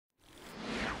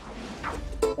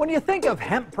When you think of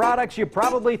hemp products, you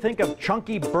probably think of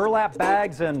chunky burlap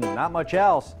bags and not much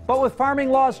else. But with farming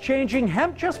laws changing,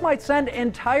 hemp just might send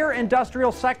entire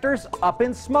industrial sectors up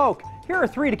in smoke. Here are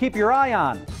 3 to keep your eye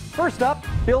on. First up,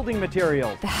 building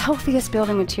materials. The healthiest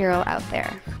building material out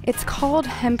there. It's called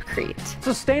hempcrete.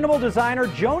 Sustainable designer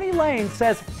Joni Lane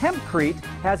says hempcrete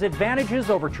has advantages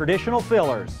over traditional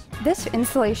fillers. This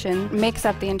insulation makes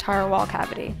up the entire wall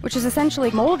cavity, which is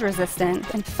essentially mold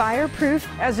resistant and fireproof.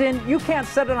 As in, you can't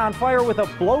set it on fire with a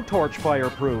blowtorch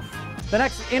fireproof. The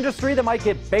next industry that might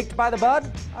get baked by the bud?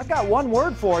 I've got one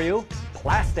word for you: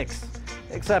 plastics.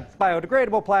 Except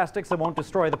biodegradable plastics that won't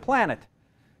destroy the planet.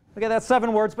 Okay, that's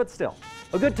 7 words, but still.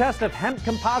 A good test of hemp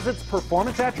composite's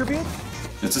performance attributes?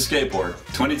 It's a skateboard,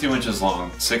 22 inches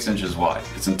long, 6 inches wide.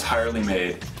 It's entirely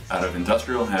made out of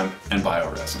industrial hemp and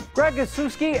bioresin. Greg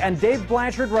Gasuski and Dave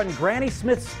Blanchard run Granny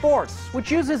Smith Sports,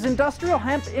 which uses industrial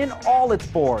hemp in all its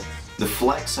boards. The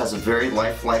Flex has a very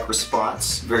lifelike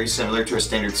response, very similar to a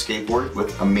standard skateboard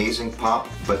with amazing pop,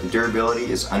 but the durability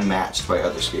is unmatched by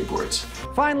other skateboards.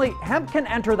 Finally, hemp can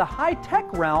enter the high-tech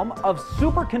realm of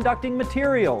superconducting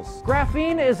materials.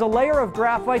 Graphene is a layer of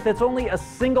graphite that's only a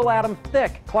single atom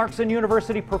thick. Clarkson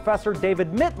University professor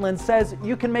David Mitland says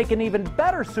you can make an even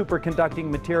better superconducting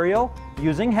material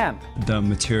using hemp. The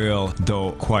material,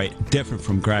 though quite different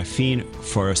from graphene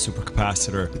for a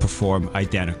supercapacitor, perform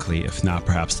identically, if not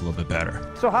perhaps a little bit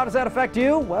better. So how does that affect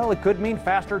you? Well, it could mean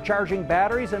faster charging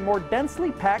batteries and more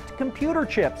densely packed computer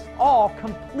chips, all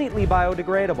completely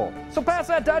biodegradable. So pass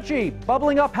that Dutchie.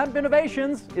 Bubbling up hemp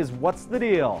innovations is what's the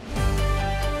deal.